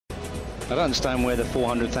don't understand where the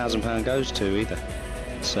 £400,000 goes to either.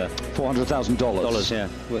 It's $400,000. yeah.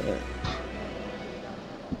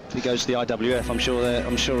 If he goes to the IWF, I'm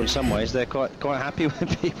sure in some ways they're quite happy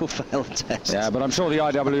when people fail tests. Yeah, but I'm sure the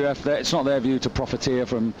IWF, it's not their view to profiteer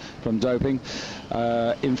from doping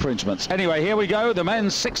infringements. Anyway, here we go. The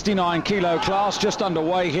men's 69 kilo class just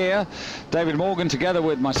underway here. David Morgan together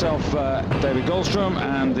with myself, David Goldstrom,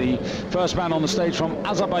 and the first man on the stage from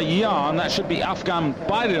Azerbaijan. That should be Afghan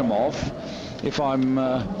Bayramov, if I'm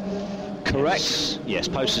correct. Yes,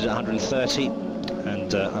 posted at 130,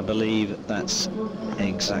 and I believe that's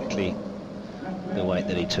exactly the weight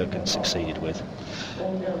that he took and succeeded with.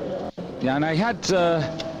 Yeah, and he had a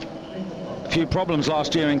few problems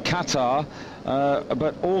last year in Qatar,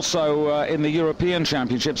 but also in the European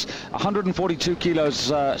Championships. 142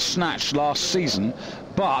 kilos snatch last season,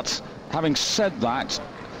 but having said that,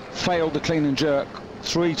 failed the clean and jerk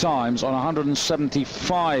 3 times on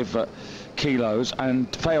 175 kilos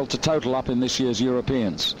and failed to total up in this year's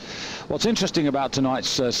Europeans. What's interesting about tonight's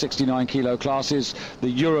 69 kilo class is the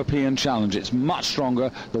European challenge. It's much stronger,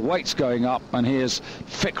 the weight's going up, and here's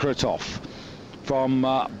Fikretov from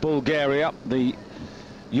Bulgaria, the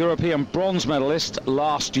European bronze medalist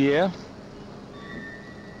last year.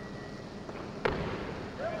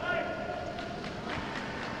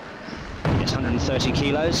 It's 130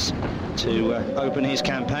 kilos to open his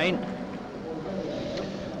campaign.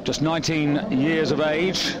 Just 19 years of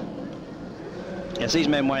age. Yes, these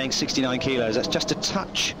men weighing 69 kilos, that's just a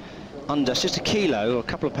touch under, it's just a kilo, or a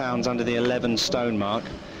couple of pounds under the 11 stone mark,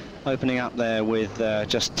 opening up there with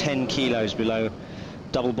just 10 kilos below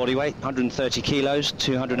double body weight, 130 kilos,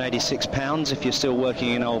 286 pounds if you're still working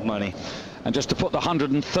in old money. And just to put the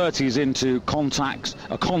 130s into context,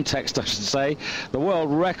 I should say, the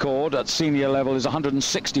world record at senior level is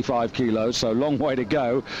 165 kilos, so long way to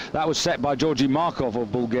go. That was set by Georgi Markov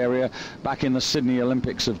of Bulgaria back in the Sydney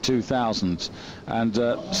Olympics of 2000. And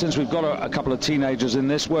since we've got a couple of teenagers in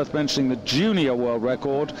this, worth mentioning the junior world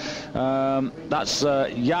record. That's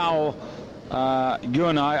Yao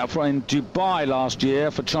Yunai in Dubai last year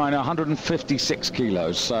for China, 156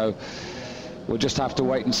 kilos. So we'll just have to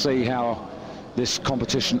wait and see how this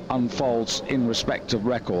competition unfolds in respect of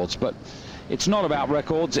records. But it's not about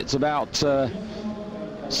records, it's about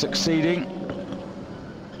succeeding.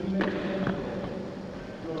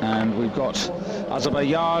 And we've got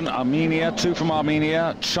Azerbaijan, Armenia, 2 from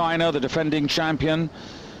Armenia, China, the defending champion,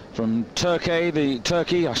 from Turkey, the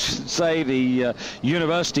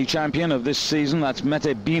university champion of this season, that's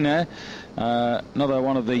Mete Bine, another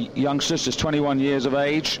one of the youngsters, just 21 years of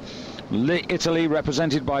age. Italy,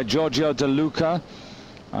 represented by Giorgio De Luca.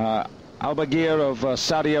 Albagir of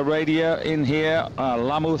Saudi Arabia in here.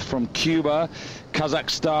 Lamuth from Cuba.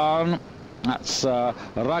 Kazakhstan, that's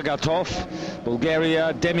Ragatov.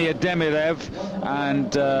 Bulgaria, Demir Demirev.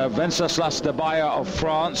 And Venceslas Debaya of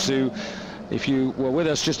France, who, if you were with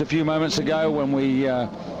us just a few moments ago when we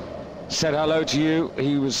said hello to you,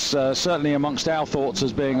 he was certainly amongst our thoughts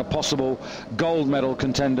as being a possible gold medal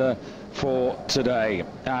contender for today.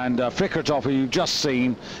 And Fikretov, who you've just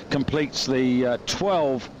seen, completes the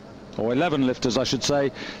 12 or 11 lifters, I should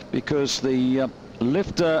say, because the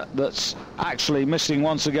lifter that's actually missing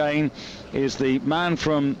once again is the man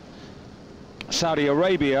from Saudi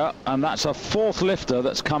Arabia, and that's a 4th lifter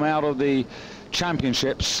that's come out of the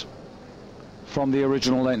championships from the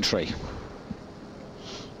original entry.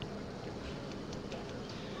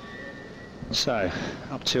 So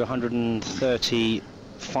up to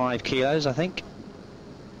 135 kilos, I think.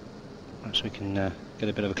 Perhaps we can get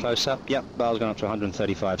a bit of a close-up. Yep, bar's gone up to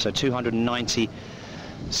 135, so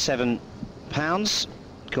 297 pounds.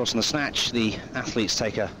 Of course, on the snatch, the athletes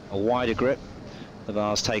take a wider grip. The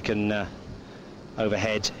bar's taken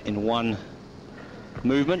overhead in one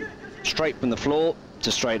movement, straight from the floor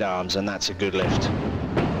to straight arms, and that's a good lift.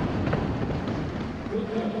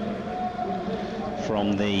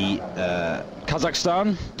 From the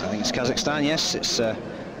Kazakhstan. I think it's Kazakhstan, yes. It's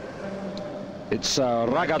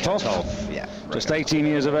Ragatov, yeah, just 18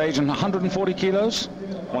 years of age and 140 kilos?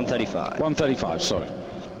 135. 135, sorry.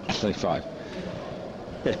 35.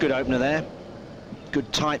 There's a good opener there.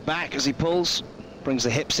 Good tight back as he pulls, brings the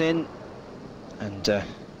hips in and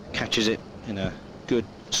catches it in a good,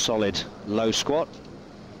 solid, low squat.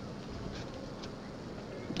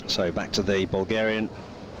 So back to the Bulgarian,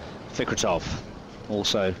 Fikretov,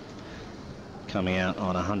 also coming out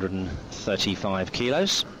on 135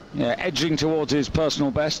 kilos. Yeah, edging towards his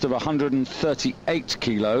personal best of 138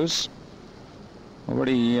 kilos.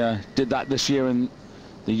 Already did that this year in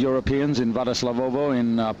the Europeans in Władysławowo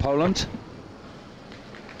in Poland.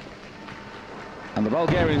 And the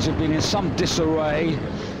Bulgarians have been in some disarray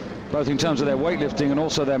both in terms of their weightlifting and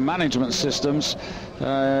also their management systems.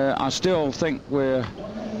 I still think we're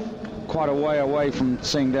quite a way away from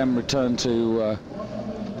seeing them return to,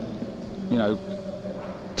 you know,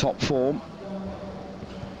 top form.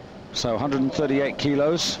 So 138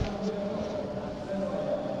 kilos.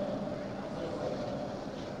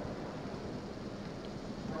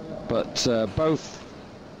 But both,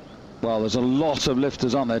 well, there's a lot of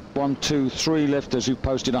lifters, aren't there? 1, 2, 3 lifters who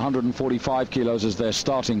posted 145 kilos as their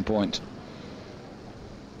starting point.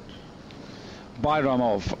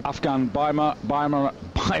 Bayramov, Afghan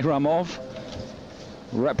Bayramov,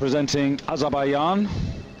 representing Azerbaijan.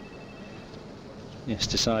 Yes,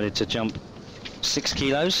 decided to jump 6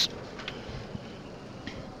 kilos.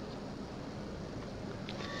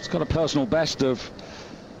 It's got a personal best of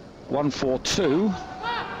 142.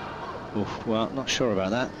 Oof, well, not sure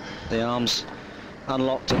about that. The arms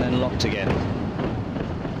unlocked and then locked again.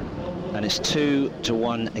 And it's 2 to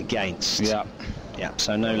 1 against. Yeah. Yeah,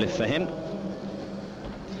 so no lift for him.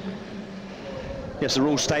 Yes, the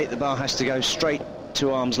rules state the bar has to go straight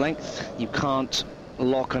to arm's length. You can't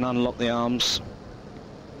lock and unlock the arms.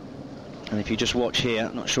 And if you just watch here,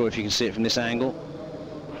 I'm not sure if you can see it from this angle.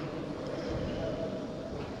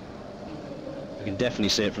 You can definitely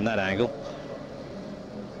see it from that angle.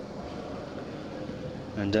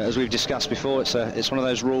 And as we've discussed before, it's one of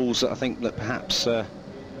those rules that I think that perhaps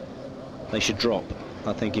they should drop.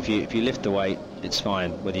 I think if you lift the weight, it's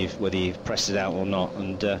fine whether you've pressed it out or not.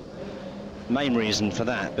 And main reason for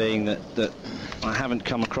that being that I haven't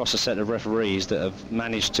come across a set of referees that have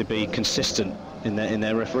managed to be consistent in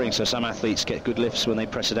their refereeing. So some athletes get good lifts when they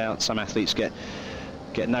press it out, some athletes get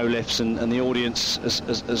no lifts, and the audience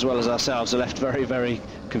as well as ourselves are left very, very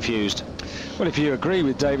confused. Well, if you agree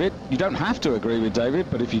with David, you don't have to agree with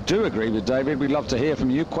David, but if you do agree with David, we'd love to hear from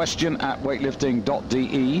you.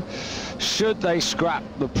 question@weightlifting.de. Should they scrap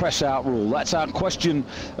the press out rule? That's our question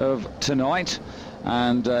of tonight.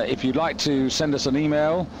 And if you'd like to send us an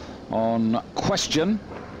email on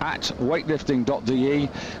question@weightlifting.de,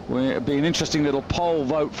 it'll be an interesting little poll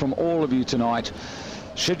vote from all of you tonight.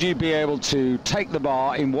 Should you be able to take the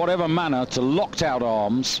bar in whatever manner to locked out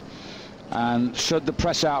arms, and should the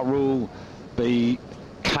press out rule be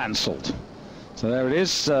cancelled? So there it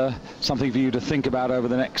is, something for you to think about over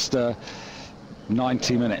the next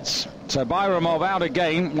 90 minutes. So Bayramov out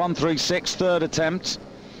again, 136, third attempt.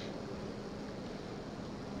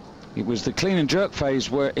 It was the clean and jerk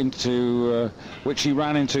phase which he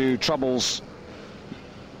ran into troubles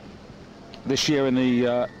this year in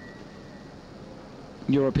the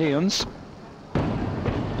Europeans.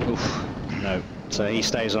 Oof, no. So he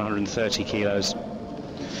stays on 130 kilos.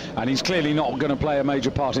 And he's clearly not going to play a major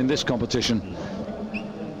part in this competition.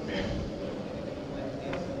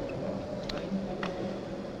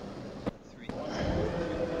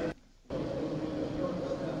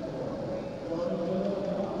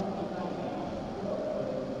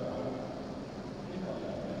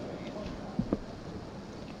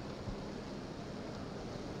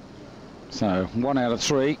 So 1 out of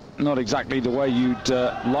 3, not exactly the way you'd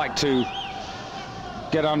like to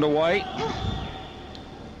get underway.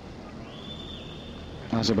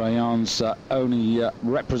 Azerbaijan's only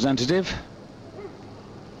representative.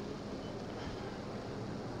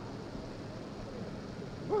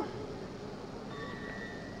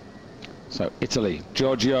 So Italy,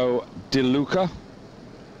 Giorgio De Luca,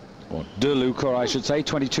 or De Luca I should say,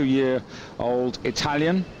 22-year-old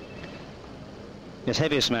Italian. Yes,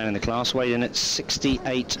 heaviest man in the class, weighed in at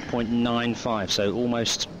 68.95, so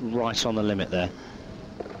almost right on the limit there.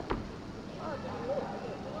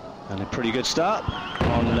 And a pretty good start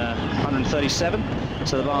on 137,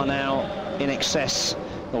 so the bar now in excess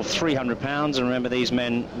of 300 pounds, and remember these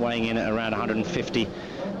men weighing in at around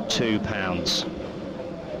 152 pounds.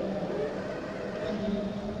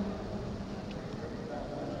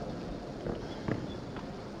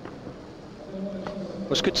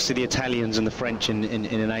 Well, it's good to see the Italians and the French in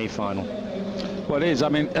an A final. Well, it is. I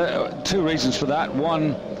mean, 2 reasons for that.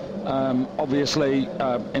 One, obviously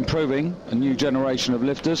improving a new generation of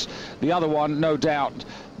lifters. The other one, no doubt,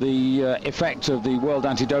 the effect of the World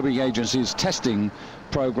Anti-Doping Agency's testing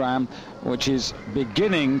program, which is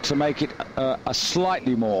beginning to make it a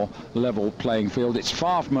slightly more level playing field. It's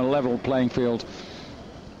far from a level playing field,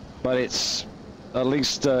 but it's at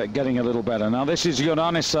least getting a little better. Now this is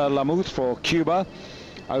Yonanis Lamuth for Cuba,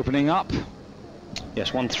 opening up.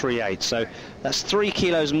 Yes, 138, so that's 3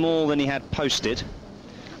 kilos more than he had posted.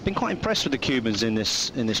 Been quite impressed with the Cubans in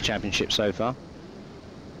this championship so far.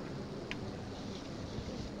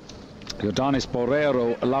 Yodanis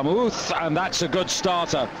Borrero Lamuth, and that's a good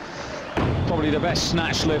starter. probably the best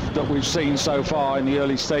snatch lift that we've seen so far in the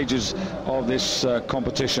early stages of this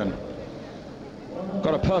competition.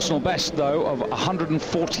 Got a personal best, though, of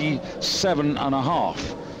 147.5.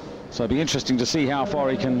 So it'll be interesting to see how far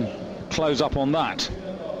he can close up on that.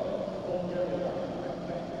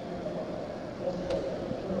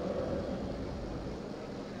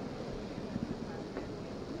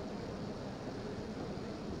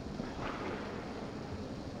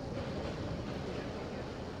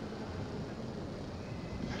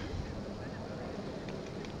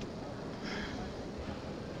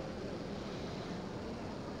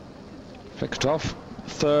 Fikretov,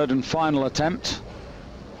 third and final attempt.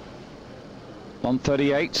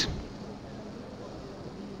 138.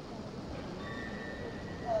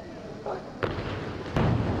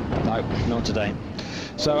 No, not today.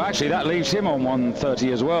 So actually that leaves him on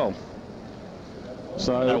 130 as well.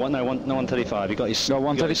 So no 135. He got his. No,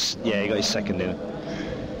 130. Yeah, he got his second in.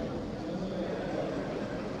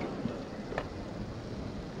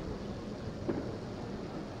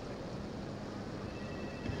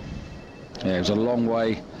 Yeah, it was a long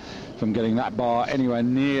way from getting that bar anywhere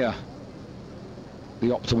near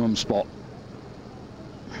the optimum spot.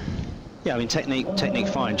 Yeah, I mean, technique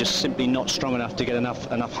fine, just simply not strong enough to get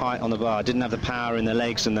enough height on the bar. Didn't have the power in the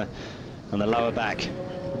legs and the lower back.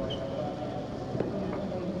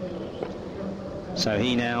 So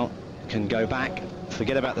he now can go back,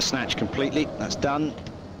 forget about the snatch completely. That's done.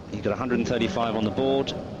 He's got 135 on the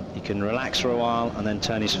board. He can relax for a while and then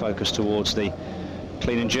turn his focus towards the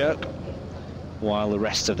clean and jerk, while the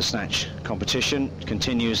rest of the snatch competition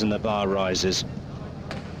continues and the bar rises.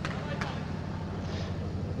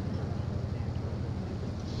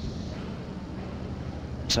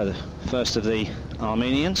 So the first of the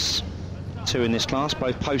Armenians, two in this class,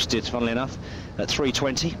 both posted, funnily enough, at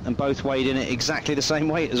 320, and both weighed in at exactly the same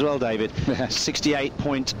weight as well, David.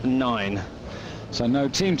 68.9. So no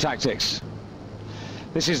team tactics.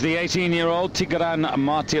 This is the 18-year-old Tigran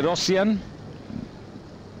Martirosyan.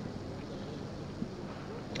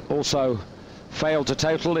 Also failed to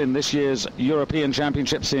total in this year's European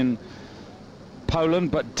Championships in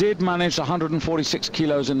Poland, but did manage 146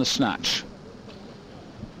 kilos in the snatch.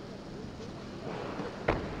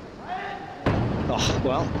 Oh,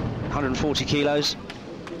 well, 140 kilos,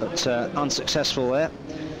 but unsuccessful there.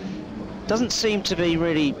 Doesn't seem to be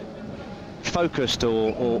really focused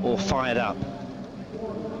or fired up.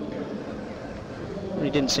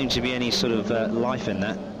 Really didn't seem to be any sort of life in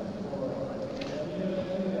that.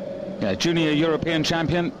 Yeah, junior European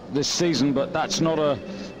champion this season, but that's not a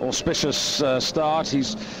auspicious start.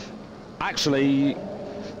 He's actually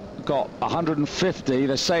got 150.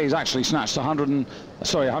 They say he's actually snatched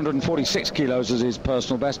 146 kilos as his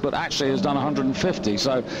personal best, but actually has done 150.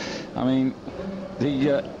 So, I mean,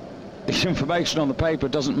 the information on the paper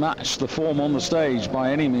doesn't match the form on the stage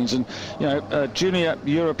by any means. And, you know, a junior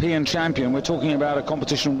European champion, we're talking about a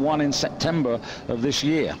competition won in September of this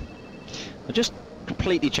year. Just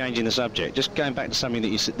completely changing the subject, just going back to something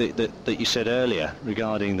that you said earlier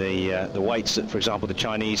regarding the weights that, for example, the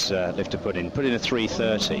Chinese lifter put in a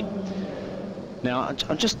 330. Now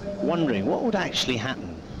I'm just wondering what would actually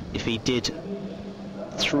happen if he did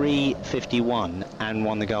 351 and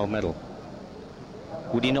won the gold medal.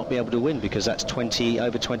 Would he not be able to win because that's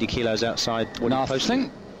over 20 kilos outside what he posted? I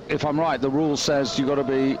think, if I'm right, the rule says you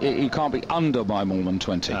can't be under by more than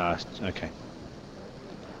 20. Okay.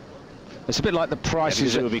 It's a bit like the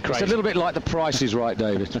prices. Yeah, it's a little bit like the Price is Right,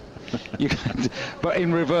 David. But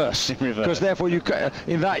in reverse. Because therefore, you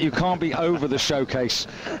can't be over the showcase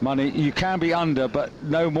money. You can be under, but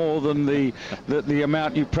no more than the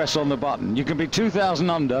amount you press on the button. You can be 2,000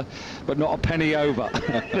 under, but not a penny over.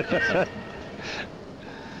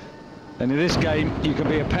 And in this game, you can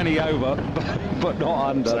be a penny over, but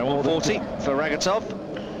not under. So 140 for Ragatov.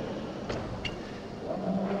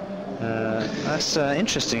 That's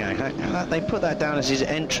interesting. They put that down as his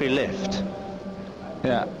entry lift.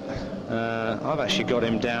 Yeah. I've actually got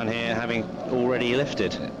him down here having already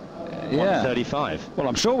lifted. Yeah. 135. Well,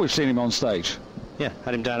 I'm sure we've seen him on stage. Yeah,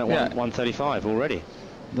 had him down at 135 already.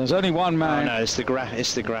 There's only one man. Oh, no, it's the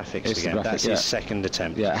graphics again. That's his second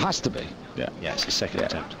attempt. Yeah, it has to be. Yeah. Yeah, it's his second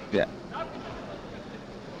attempt. Yeah.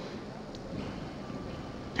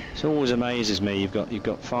 It always amazes me. You've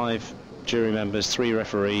got 5 jury members, 3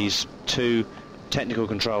 referees, 2 technical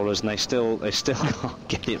controllers, and they still can't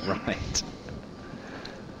get it right.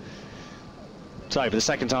 So for the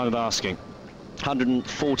second time of asking,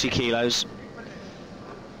 140 kilos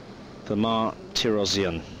for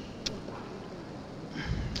Martirosyan.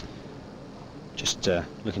 Just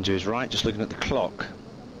looking to his right, just looking at the clock.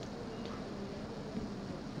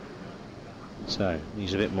 So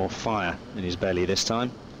he's a bit more fire in his belly this time.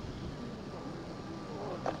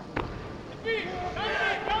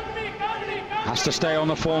 Has to stay on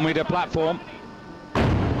the 4-meter platform.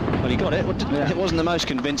 Well, he got it. It wasn't the most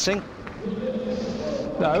convincing.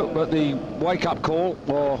 No, but the wake-up call,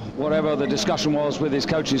 or whatever the discussion was with his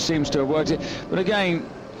coaches, seems to have worked it. But again,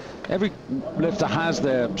 every lifter has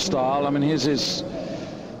their style. I mean, his is,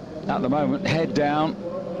 at the moment, head down.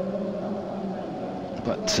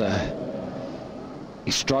 But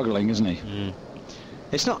he's struggling, isn't he? Mm.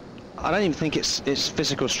 It's not, I don't even think it's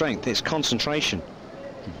physical strength, it's concentration.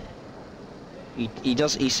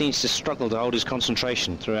 He seems to struggle to hold his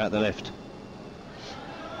concentration throughout the lift.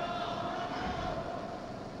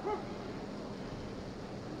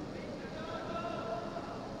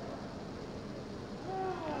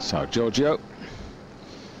 So Giorgio,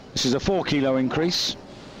 this is a 4-kilo increase.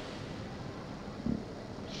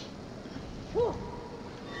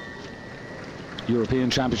 European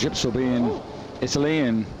Championships will be in Italy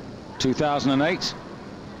in 2008.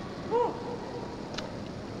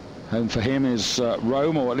 Home for him is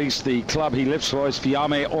Rome, or at least the club he lifts for is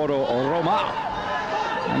Fiamme Oro Roma,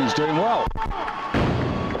 and he's doing well.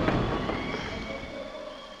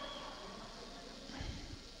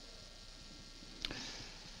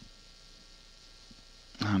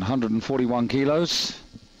 And 141 kilos.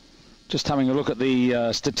 Just having a look at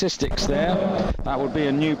the statistics there, that would be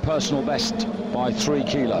a new personal best by 3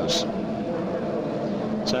 kilos.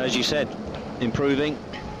 So as you said, improving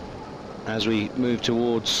as we move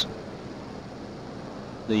towards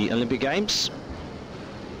the Olympic Games.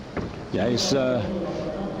 Yeah, he's the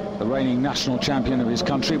reigning national champion of his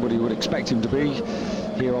country, but he would expect him to be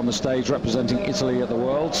here on the stage representing Italy at the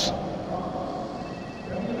Worlds.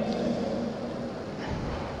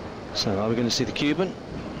 So are we going to see the Cuban?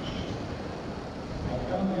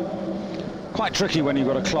 Quite tricky when you've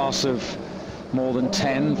got a class of more than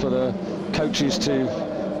 10 for the coaches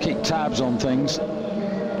to keep tabs on things.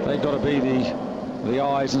 They've got to be the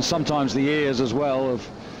eyes and sometimes the ears as well of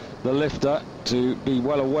the lifter to be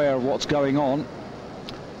well aware of what's going on.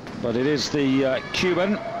 But it is the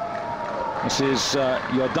Cuban. This is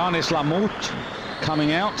Jordanis Lamout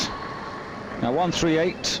coming out. Now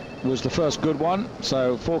 138 was the first good one,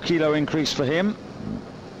 so 4-kilo increase for him.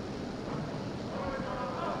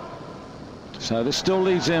 So this still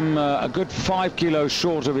leaves him a good 5 kilos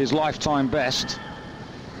short of his lifetime best.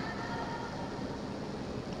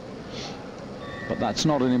 But that's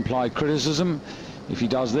not an implied criticism. If he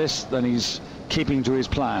does this, then he's keeping to his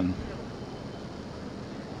plan.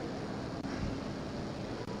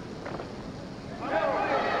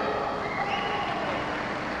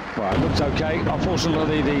 Well, it looks okay.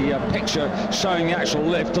 Unfortunately, the picture showing the actual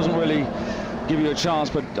lift doesn't really give you a chance,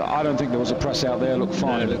 but I don't think there was a press out there. It looked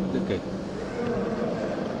fine. No, look good.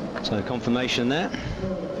 So confirmation there.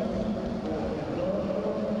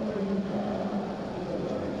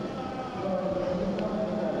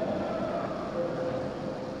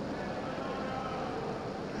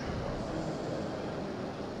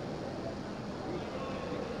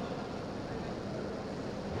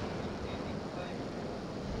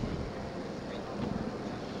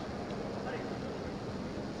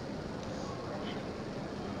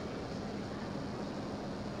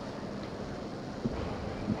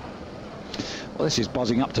 Well, this is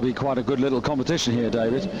buzzing up to be quite a good little competition here,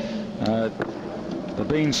 David. There have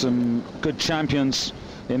been some good champions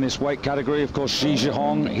in this weight category. Of course, Xi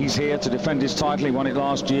Zhihong, he's here to defend his title. He won it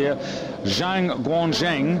last year. Zhang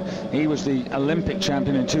Guanzheng, he was the Olympic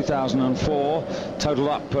champion in 2004, totaled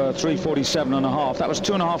up 347.5. That was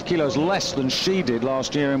 2.5 kilos less than she did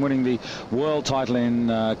last year in winning the world title in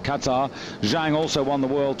Qatar. Zhang also won the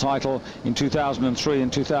world title in 2003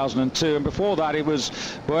 and 2002, and before that it was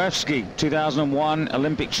Boevsky, 2001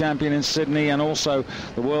 Olympic champion in Sydney and also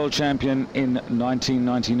the world champion in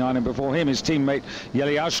 1999, and before him his teammate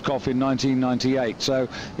Yelyashkov in 1998. So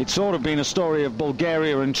it's sort of been a story of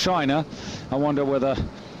Bulgaria and China. I wonder whether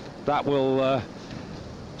that will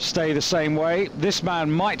stay the same way. This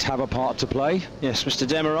man might have a part to play. Yes, Mr.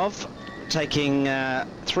 Demirov taking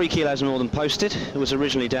 3 kilos more than posted. It was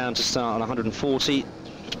originally down to start on 140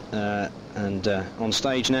 and on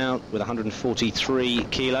stage now with 143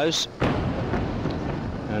 kilos.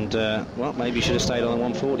 And well, maybe he should have stayed on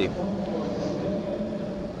 140.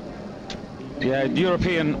 Yeah,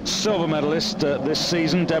 European silver medalist this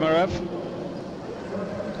season, Demirov.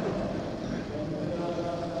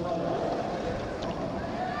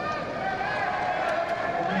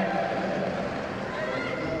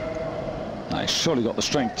 He's surely got the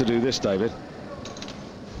strength to do this, David.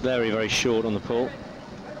 Very, very short on the pull.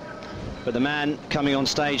 But the man coming on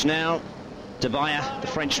stage now, Debaya, the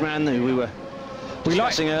Frenchman who we were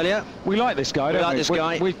discussing earlier. We like this guy, don't we? This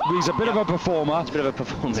guy. He's a bit of a performer. He's a bit of a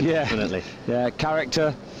performer, yeah. Definitely. Yeah,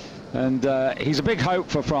 character. And he's a big hope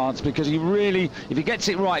for France, because he really, if he gets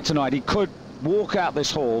it right tonight, he could walk out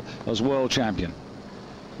this hall as world champion.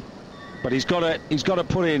 But he's got to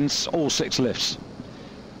put in all 6 lifts.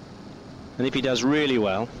 And if he does really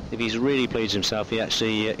well, if he's really pleased himself, he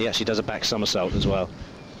actually does a back somersault as well,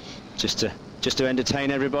 just to entertain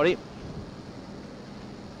everybody.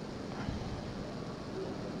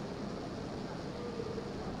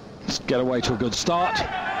 Let's get away to a good start.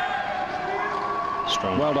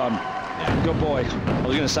 Strong. Well done. Yeah. Good boy. I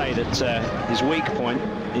was going to say that his weak point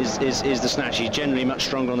is the snatch. He's generally much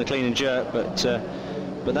stronger on the clean and jerk,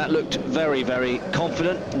 but that looked very, very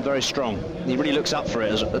confident and very strong. He really looks up for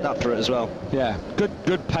it as well. Yeah,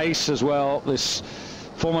 good pace as well. This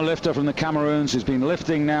former lifter from the Cameroons who's been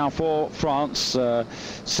lifting now for France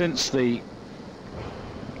since the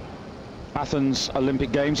Athens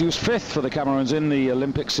Olympic Games. He was 5th for the Cameroons in the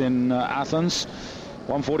Olympics in Athens.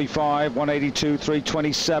 145, 182,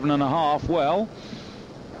 327 and a half. Well,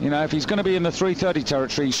 you know, if he's going to be in the 330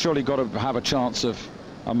 territory, he's surely got to have a chance of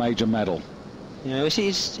a major medal. You know,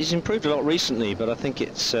 he's improved a lot recently, but I think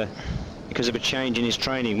it's because of a change in his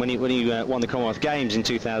training. When he won the Commonwealth Games in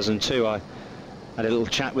 2002, I had a little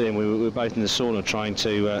chat with him. We were both in the sauna trying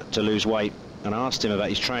to lose weight, and I asked him about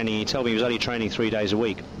his training. He told me he was only training 3 days a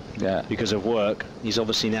week. Yeah. Because of work. He's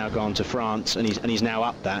obviously now gone to France, and he's now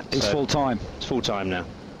up that. It's full time. It's full time now.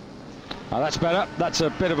 That's better. That's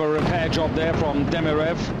a bit of a repair job there from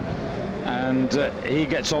Demirev, and he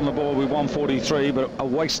gets on the board with 143, but a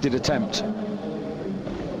wasted attempt.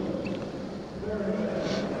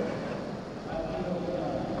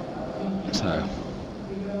 So.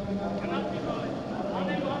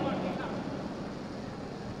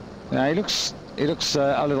 Yeah, he looks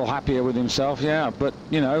a little happier with himself, yeah, but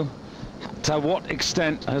you know, to what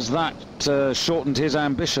extent has that shortened his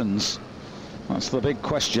ambitions? That's the big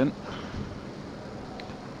question.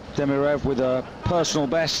 Demirev with a personal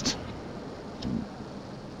best.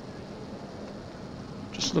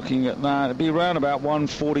 Just looking at that, it'd be around about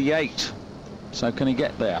 148. So can he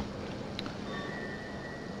get there?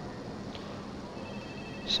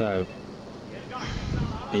 So,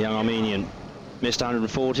 the young Armenian missed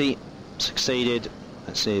 140, succeeded.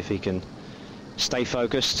 Let's see if he can stay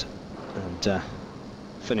focused and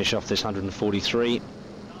finish off this 143.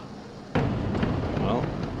 Well,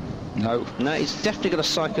 no, he's definitely got a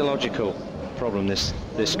psychological problem, this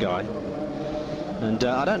guy. And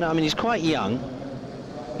I don't know, I mean, he's quite young.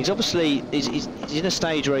 He's obviously he's in a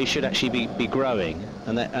stage where he should actually be growing,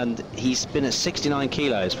 and he's been at 69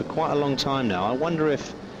 kilos for quite a long time now. I wonder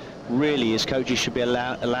if really his coaches should be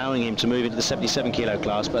allowing him to move into the 77 kilo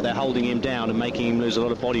class, but they're holding him down and making him lose a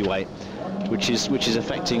lot of body weight, which is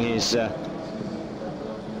affecting his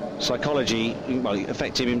psychology, well,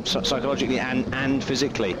 affecting him psychologically and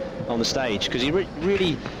physically on the stage, because he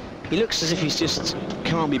really looks as if he's just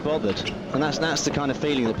can't be bothered, and that's the kind of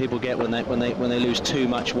feeling that people get when they lose too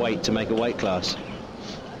much weight to make a weight class.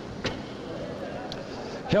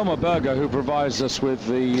 Hilma Berger, who provides us with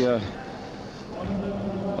a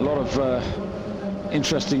lot of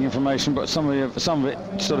interesting information, but some of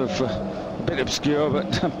it sort of a bit obscure.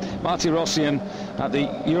 But Marty Rossian at the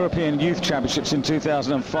European Youth Championships in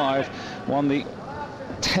 2005 won the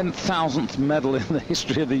 10,000th medal in the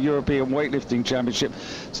history of the European Weightlifting Championship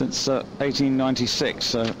since 1896.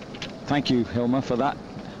 So thank you, Hilma, for that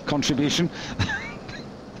contribution.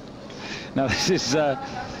 Now this is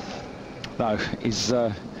he's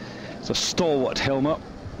a stalwart, Hilma.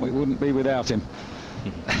 We wouldn't be without him.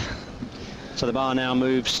 So the bar now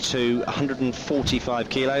moves to 145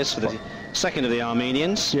 kilos for the second of the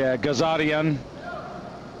Armenians. Yeah, Ghazarian.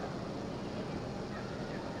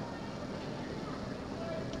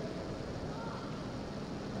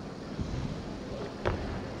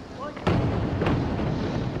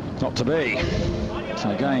 Not to be. So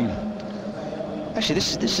again, actually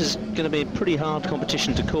this is going to be a pretty hard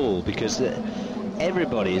competition to call, because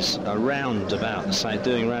everybody's around about the same,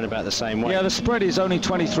 doing around about the same weight. Yeah, the spread is only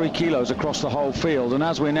 23 kilos across the whole field, and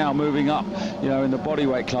as we're now moving up, you know, in the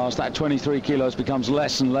bodyweight class, that 23 kilos becomes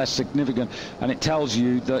less and less significant, and it tells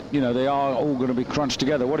you that, you know, they are all going to be crunched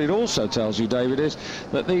together. What it also tells you, David, is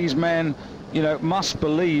that these men, you know, must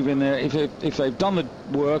believe in their, if they've done the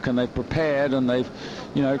work and they've prepared and they've,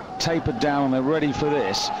 you know, tapered down and they're ready for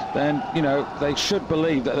this, then, you know, they should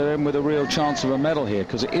believe that they're in with a real chance of a medal here,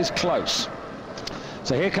 because it is close.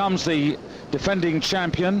 So here comes the defending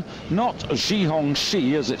champion, not Zhihong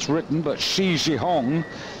Shi as it's written, but Shi Zhihong.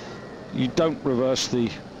 You don't reverse the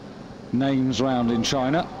names round in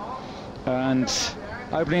China. And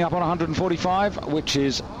opening up on 145, which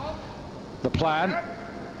is the plan.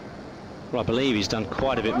 Well, I believe he's done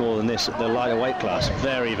quite a bit more than this at the lighter weight class.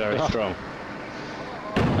 Very, very strong.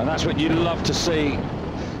 And that's what you love to see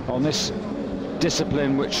on this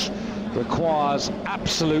discipline, which requires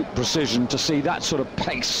absolute precision, to see that sort of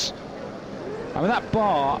pace. I mean, that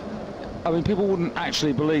bar, I mean, people wouldn't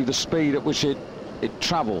actually believe the speed at which it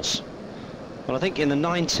travels. Well, I think in the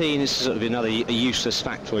this is sort of another useless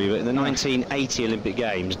fact for you, but in the 1980 Olympic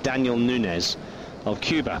Games, Daniel Nunes of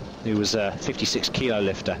Cuba, who was a 56 kilo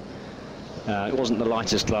lifter, it wasn't the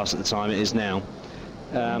lightest class at the time, it is now,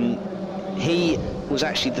 he was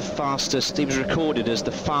actually the fastest, he was recorded as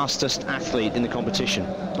the fastest athlete in the competition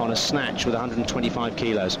on a snatch with 125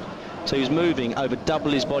 kilos. So he was moving over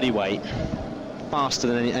double his body weight, faster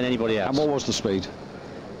than anybody else. And what was the speed?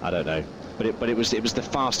 I don't know, but it was the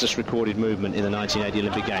fastest recorded movement in the 1980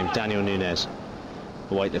 Olympic Games. Daniel Nunes,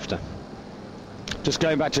 the weightlifter. Just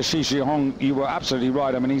going back to Shi Hong, you were absolutely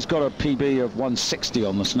right. I mean, he's got a PB of 160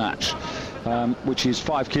 on the snatch, which is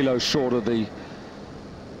 5 kilos short of the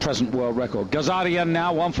present world record. Ghazarian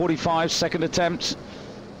now, 145, second attempt.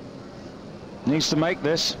 Needs to make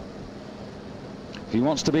this if he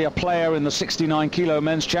wants to be a player in the 69 kilo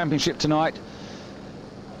men's championship tonight.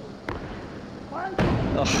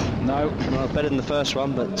 Oh, no, well, better than the first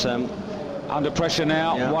one, but under pressure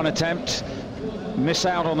now. Yeah. One attempt, miss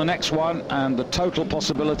out on the next one, and the total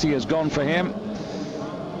possibility has gone for him.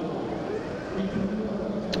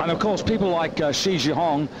 And of course, people like Shi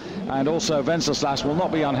Hong and also Venceslas will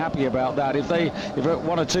not be unhappy about that. If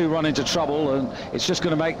one or two run into trouble, and it's just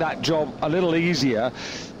going to make that job a little easier,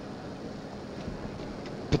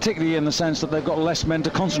 particularly in the sense that they've got less men to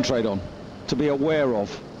concentrate on, to be aware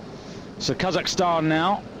of. So Kazakhstan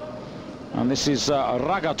now, and this is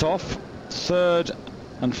Ragatov, third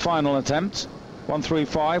and final attempt.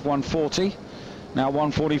 135, 140, now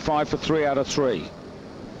 145 for 3 out of 3.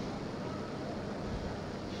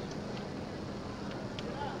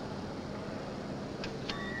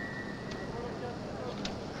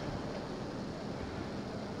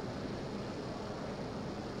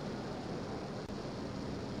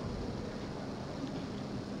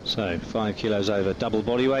 So 5 kilos over double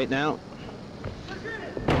body weight now.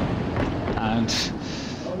 And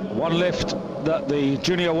one lift that the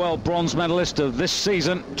junior world bronze medalist of this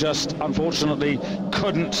season just unfortunately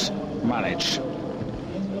couldn't manage.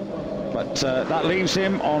 But that leaves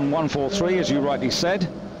him on 143, as you rightly said.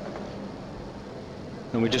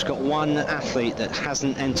 And we've just got one athlete that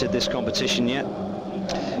hasn't entered this competition yet.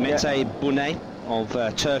 Mete Bune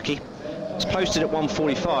of Turkey. It's posted at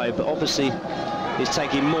 145, but obviously he's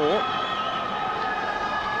taking more.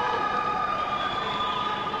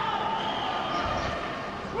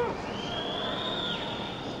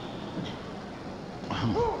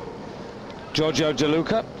 Giorgio De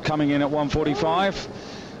Luca coming in at 145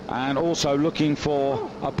 and also looking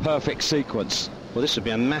for a perfect sequence. Well, this would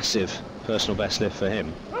be a massive personal best lift for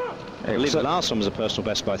him. I believe the last one was a personal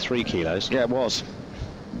best by 3 kilos. Yeah, it was.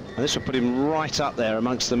 And this would put him right up there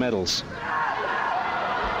amongst the medals.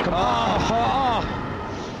 Come on.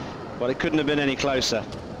 Well, it couldn't have been any closer.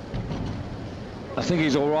 I think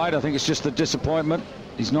he's all right. I think it's just the disappointment.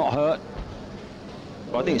 He's not hurt.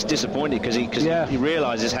 Well, I think it's disappointing because he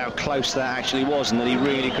realises how close that actually was and that he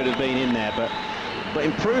really could have been in there. But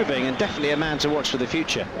improving, and definitely a man to watch for the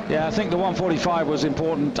future. Yeah, I think the 145 was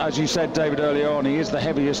important. As you said, David, earlier on, he is the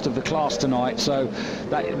heaviest of the class tonight, so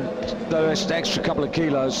those extra couple of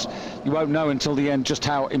kilos, you won't know until the end just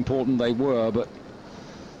how important they were, but...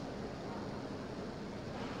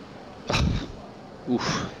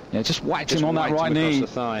 Oof. Yeah, just whacked him on that right knee. The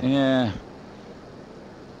thigh. Yeah.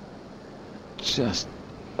 Just...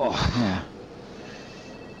 Oh, yeah.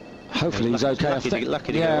 Hopefully he's okay.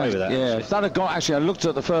 Lucky to get away with that. Yeah, if that had gone, actually I looked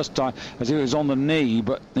at it the first time as if it was on the knee,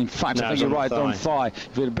 but in fact I think you're right, on thigh.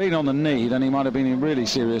 If it had been on the knee, then he might have been in really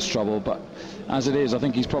serious trouble, but as it is, I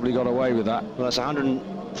think he's probably got away with that. Well, that's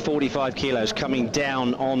 145 kilos coming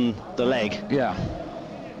down on the leg. Yeah.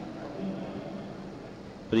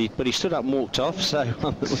 But he stood up and walked off, so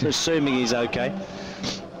we're assuming he's okay.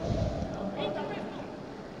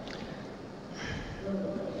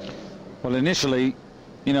 Well, initially,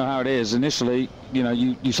 you know how it is. Initially, you know,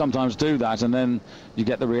 you sometimes do that, and then you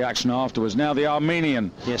get the reaction afterwards. Now the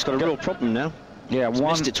Armenian. Yeah, it's got a real problem now. Yeah,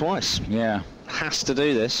 missed it twice. Yeah. Has to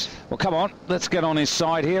do this. Well, come on, let's get on his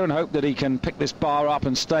side here and hope that he can pick this bar up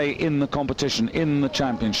and stay in the competition, in the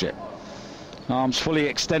championship. Arms fully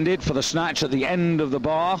extended for the snatch at the end of the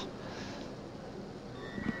bar.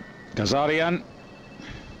 Ghazarian.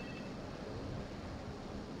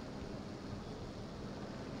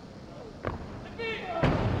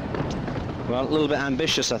 Well, a little bit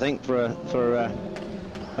ambitious, I think, for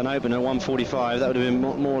an opener, 145. That would have been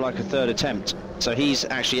more like a third attempt. So he's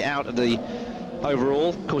actually out of the overall.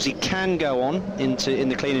 Of course, he can go on in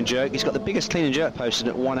the clean and jerk. He's got the biggest clean and jerk posted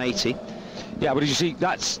at 180. Yeah, but you see,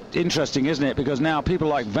 that's interesting, isn't it? Because now people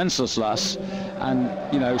like Wenceslas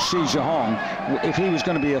and, you know, Shi Zhihong, if he was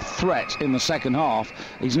going to be a threat in the second half,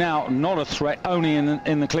 he's now not a threat only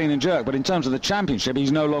in the clean and jerk. But in terms of the championship,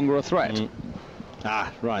 he's no longer a threat. Mm.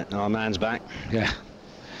 Ah, right. Our man's back. Yeah.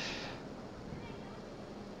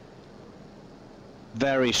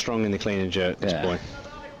 Very strong in the clean and jerk, this boy.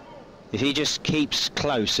 If he just keeps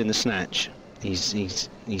close in the snatch, he's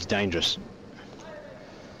dangerous.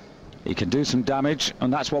 He can do some damage,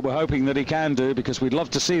 and that's what we're hoping that he can do, because we'd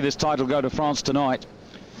love to see this title go to France tonight.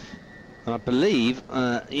 And I believe,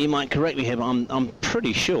 you might correct me here, but I'm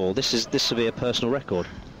pretty sure this will be a personal record.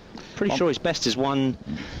 Pretty sure his best is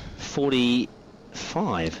 145.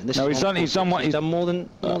 No, he's done more than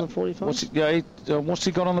 45. What's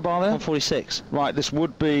he got on the bar there? 146. Right, this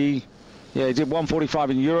would be, yeah, he did 145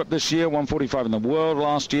 in Europe this year, 145 in the world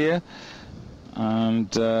last year,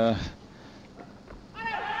 and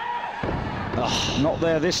not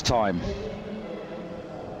there this time.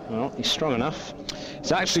 Well, he's strong enough.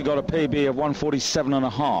 He's actually got a PB of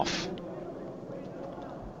 147.5.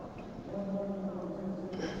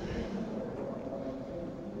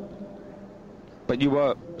 But you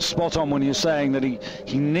were spot on when you're saying that he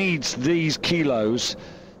needs these kilos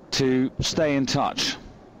to stay in touch.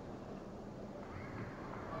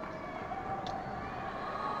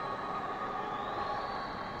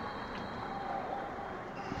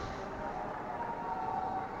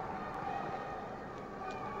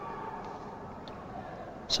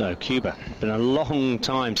 So Cuba, been a long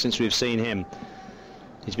time since we've seen him.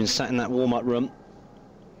 He's been sat in that warm-up room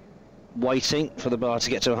waiting for the bar to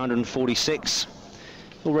get to 146.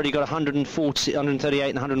 Already got 140, 138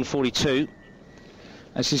 and 142.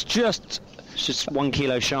 This is just 1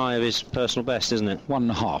 kilo shy of his personal best, isn't it?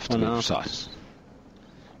 1.5 to be precise.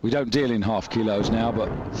 We don't deal in half kilos now, but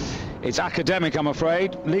it's academic, I'm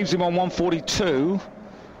afraid. Leaves him on 142.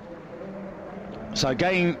 So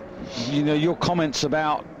again, you know, your comments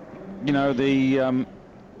about, you know,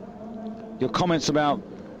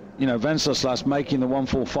 Wenceslas making the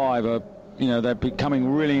 145 are, you know, they're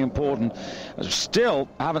becoming really important. Still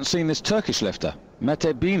haven't seen this Turkish lifter,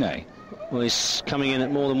 Mete Bine. Well, he's coming in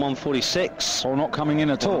at more than 146. Or not coming in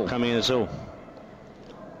at all. Not coming in at all.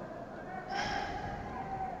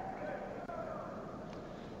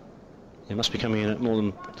 He must be coming in at more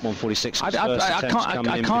than 146. I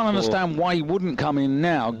can't understand why he wouldn't come in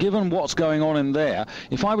now, given what's going on in there.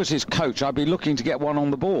 If I was his coach, I'd be looking to get one on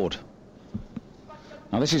the board.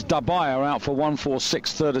 Now this is Dabaya out for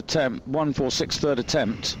 146 third attempt. 146 third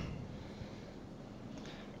attempt.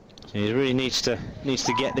 He really needs to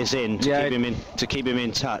get this in to keep him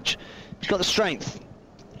in touch. He's got the strength.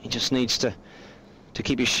 He just needs to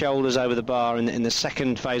keep his shoulders over the bar in the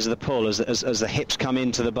second phase of the pull as the hips come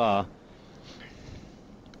into the bar.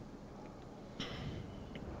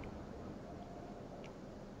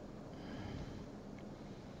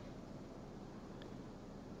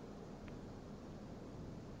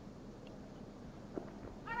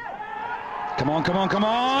 Come on, come on, come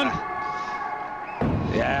on!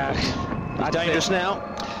 Yeah, it's dangerous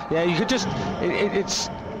now. Yeah, you could just,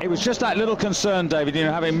 it was just that little concern, David, you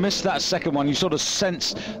know, having missed that second one, you sort of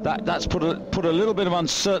sense that that's put a little bit of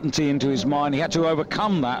uncertainty into his mind. He had to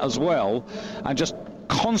overcome that as well and just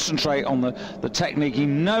concentrate on the technique. He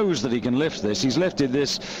knows that he can lift this. He's lifted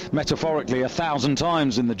this metaphorically 1,000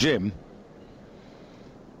 times in the gym.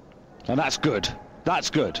 And that's good.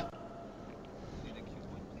 That's good.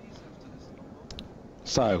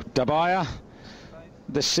 So, Dabaya,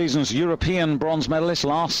 this season's European bronze medalist,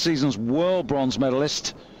 last season's world bronze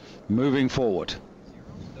medalist, moving forward.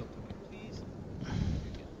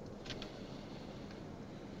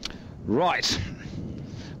 Right,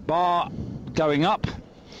 bar going up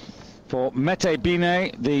for Mete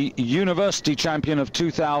Bine, the university champion of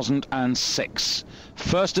 2006.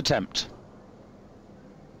 First attempt.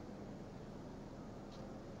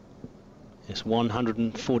 It's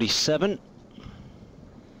 147.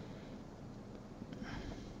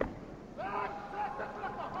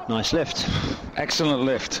 Nice lift. Excellent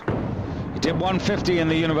lift. He did 150 in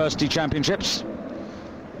the university championships.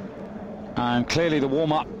 And clearly the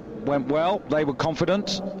warm-up went well. They were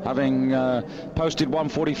confident, having posted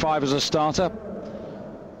 145 as a starter.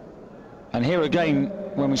 And here again,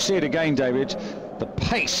 when we see it again, David, the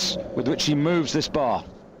pace with which he moves this bar.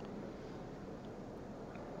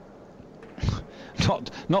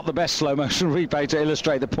 Not the best slow motion replay to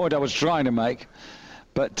illustrate the point I was trying to make.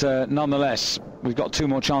 but nonetheless, we've got 2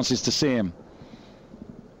 more chances to see him.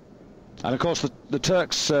 And of course, the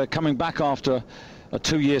Turk's coming back after a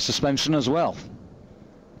 2-year suspension as well.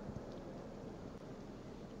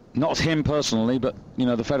 Not him personally, but, you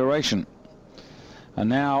know, the federation. And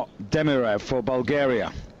now Demirev for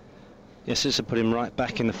Bulgaria. Yes, this will put him right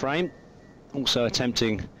back in the frame. Also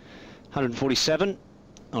attempting 147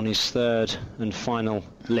 on his 3rd and final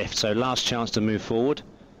lift. So last chance to move forward.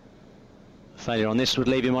 Failure on this would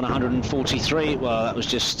leave him on 143. Well, that was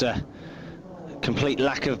just complete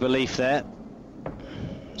lack of belief there.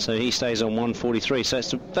 So he stays on 143. So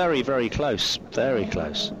it's very, very close. Very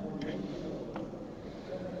close.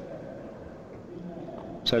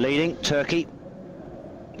 So leading, Turkey.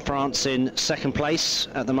 France in 2nd place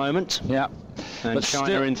at the moment. Yeah. And but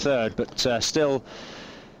China in 3rd. But still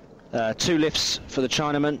 2 lifts for the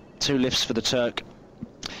Chinaman, 2 lifts for the Turk.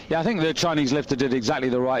 Yeah, I think the Chinese lifter did exactly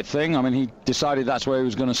the right thing. I mean, he decided that's where he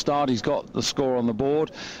was going to start. He's got the score on the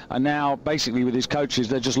board, and now basically with his coaches,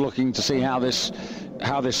 they're just looking to see how this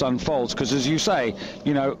unfolds. Because as you say,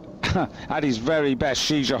 you know, at his very best,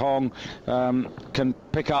 Shi Zhihong can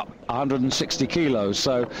pick up 160 kilos.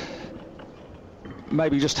 So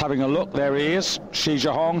maybe just having a look. There he is, Shi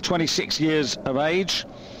Zhihong, 26 years of age,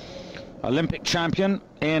 Olympic champion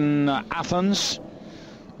in Athens,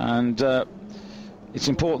 and it's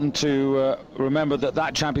important to remember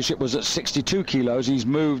that championship was at 62 kilos. He's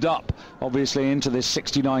moved up, obviously, into this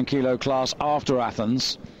 69 kilo class after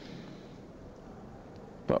Athens.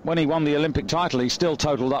 But when he won the Olympic title, he still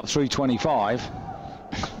totaled up 325,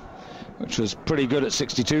 which was pretty good at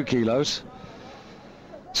 62 kilos.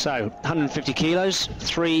 So 150 kilos,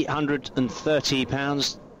 330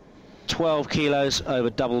 pounds, 12 kilos over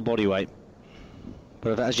double body weight.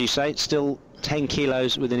 But as you say, it's still 10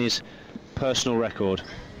 kilos within his personal record.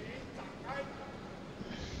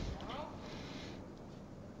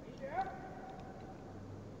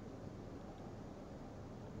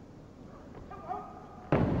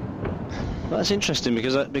 Well, that's interesting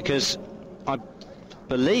because I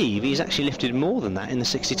believe he's actually lifted more than that in the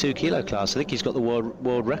 62 kilo class. I think he's got the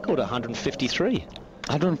world record at 153.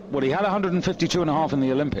 Well, he had 152.5 in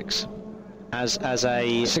the Olympics as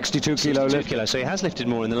a 62 kilo lifter. So he has lifted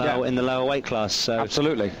more in the lower weight class. So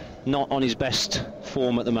absolutely not on his best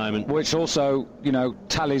form at the moment. Which also, you know,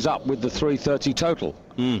 tallies up with the 330 total.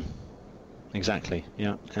 Exactly.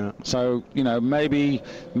 Yeah. So, you know, maybe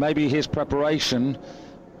his preparation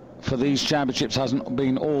for these championships hasn't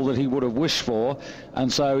been all that he would have wished for,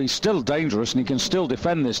 and so he's still dangerous and he can still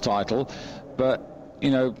defend this title, but,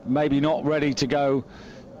 you know, maybe not ready to go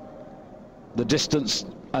the distance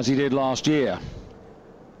as he did last year.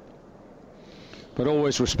 But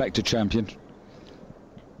always respect a champion.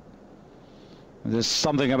 There's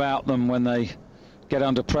something about them when they get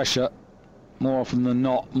under pressure, more often than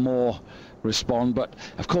not, more respond. But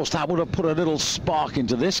of course that would have put a little spark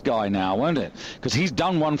into this guy now, won't it? Because he's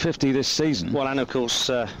done 150 this season. Well, and of course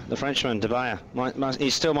the Frenchman Debaya,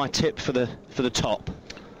 he's still my tip for the top.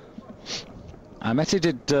 Mete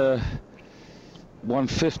did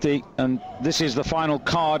 150, and this is the final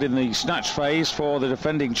card in the snatch phase for the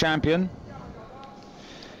defending champion.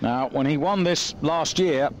 Now, when he won this last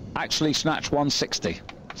year, actually snatched 160,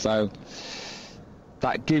 so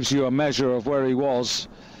that gives you a measure of where he was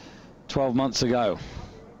 12 months ago.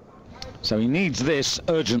 So he needs this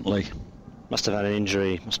urgently. Must have had an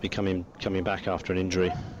injury, must be coming back after an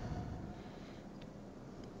injury.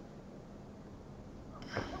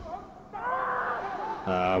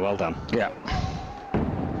 Well done. Yeah.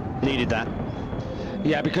 Needed that.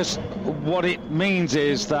 Yeah, because what it means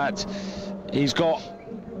is that he's got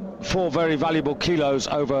 4 very valuable kilos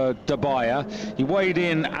over Debaya. He weighed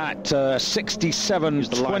in at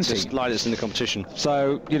 67.20. Lightest in the competition.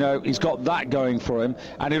 So, you know, he's got that going for him.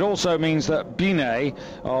 And it also means that Bine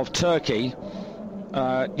of Turkey,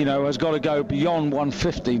 you know, has got to go beyond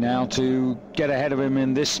 150 now to get ahead of him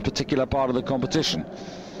in this particular part of the competition.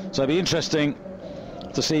 So it'll be interesting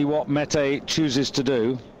to see what Mete chooses to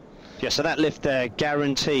do. Yeah, so that lift there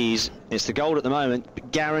guarantees, it's the gold at the moment,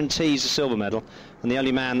 but guarantees a silver medal. And the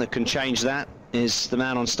only man that can change that is the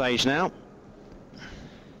man on stage now,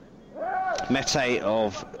 Mete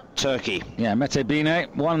of Turkey. Yeah, Mete Bine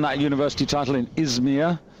won that university title in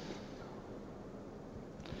Izmir.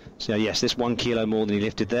 So yes, this 1 kilo more than he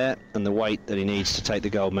lifted there, and the weight that he needs to take the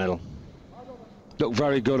gold medal. Looked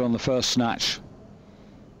very good on the first snatch.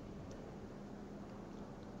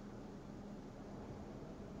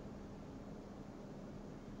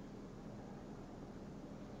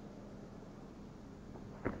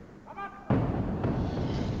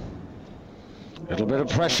 Little bit of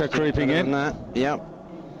pressure creeping in. That, yep.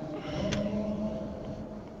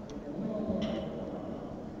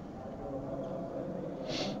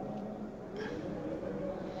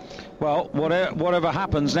 Well, whatever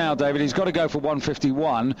happens now, David, he's got to go for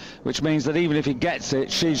 151, which means that even if he gets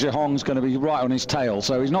it, Shi Zhihong's going to be right on his tail,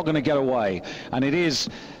 so he's not going to get away. And it is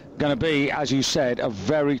going to be, as you said, a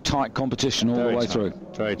very tight competition all the way through.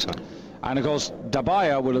 Very tight. And of course,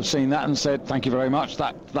 Dabaya will have seen that and said, thank you very much,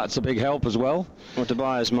 that's a big help as well. Well,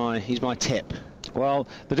 Dabaya's he's my tip. Well,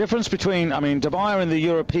 the difference between, I mean, Dabaya in the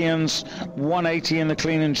Europeans, 180 in the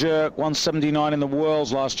clean and jerk, 179 in the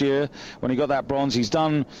Worlds last year when he got that bronze. He's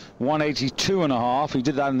done 182.5. He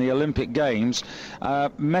did that in the Olympic Games.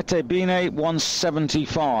 Mete Bine,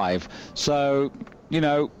 175. So, you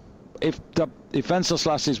know, if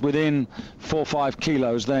Wenceslas is within 4 or 5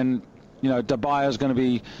 kilos, then, you know, Dabaya's going to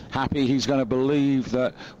be happy. He's going to believe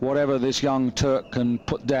that whatever this young Turk can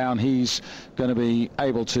put down, he's going to be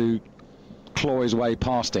able to claw his way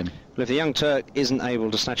past him. But if the young Turk isn't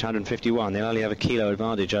able to snatch 151, they'll only have a kilo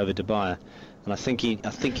advantage over Dabaya, and I think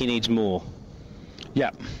he needs more. Yeah.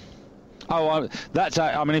 Oh, that's.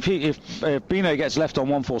 I mean, if Bine gets left on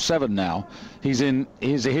 147 now, he's in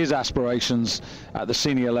his aspirations at the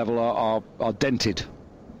senior level are dented.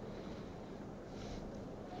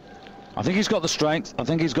 I think he's got the strength. I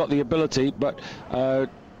think he's got the ability, but.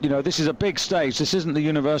 You know, this is a big stage. This isn't the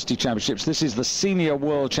University Championships. This is the Senior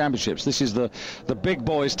World Championships. This is the big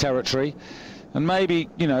boys' territory. And maybe,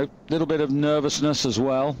 you know, a little bit of nervousness as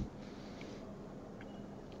well.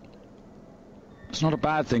 It's not a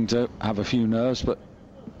bad thing to have a few nerves, but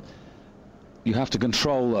you have to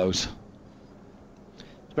control those.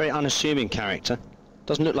 Very unassuming character.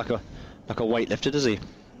 Doesn't look like a weightlifter, does he?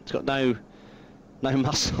 He's got no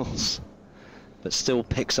muscles, but still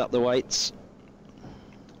picks up the weights.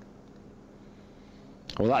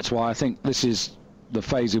 Well, that's why I think this is the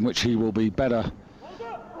phase in which he will be better.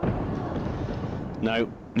 No.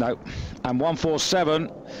 And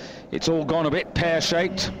 147, it's all gone a bit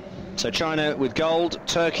pear-shaped. So China with gold,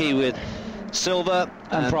 Turkey with silver,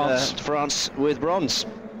 and France. France with bronze.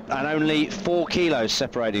 And only 4 kilos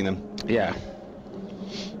separating them. Yeah.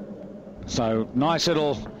 So, nice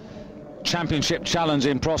little championship challenge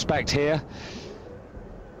in prospect here.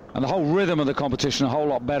 And the whole rhythm of the competition a whole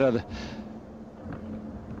lot better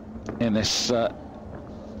in this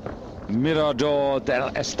Mirador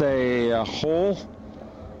del Este Hall,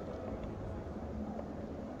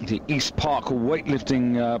 the East Park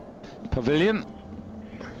weightlifting pavilion,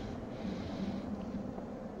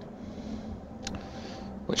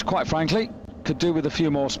 which quite frankly could do with a few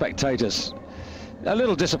more spectators. A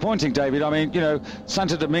little disappointing, David. I mean, you know,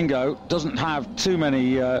 Santo Domingo doesn't have too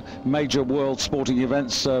many major world sporting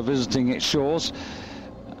events visiting its shores.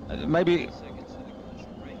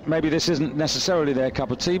 Maybe this isn't necessarily their cup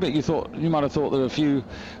of tea, but you might have thought that a few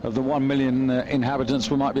of the 1 million inhabitants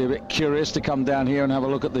might be a bit curious to come down here and have a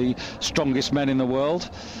look at the strongest men in the world.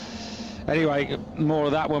 Anyway, more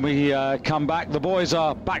of that when we come back. The boys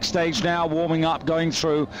are backstage now, warming up, going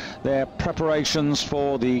through their preparations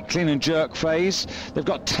for the clean and jerk phase. They've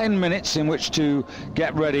got 10 minutes in which to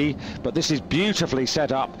get ready, but this is beautifully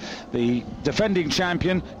set up. The defending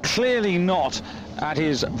champion, clearly not at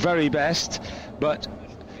his very best, but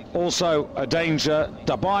also a danger.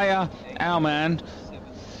 Dabaya, our man,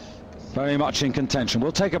 very much in contention.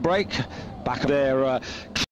 We'll take a break. Back there.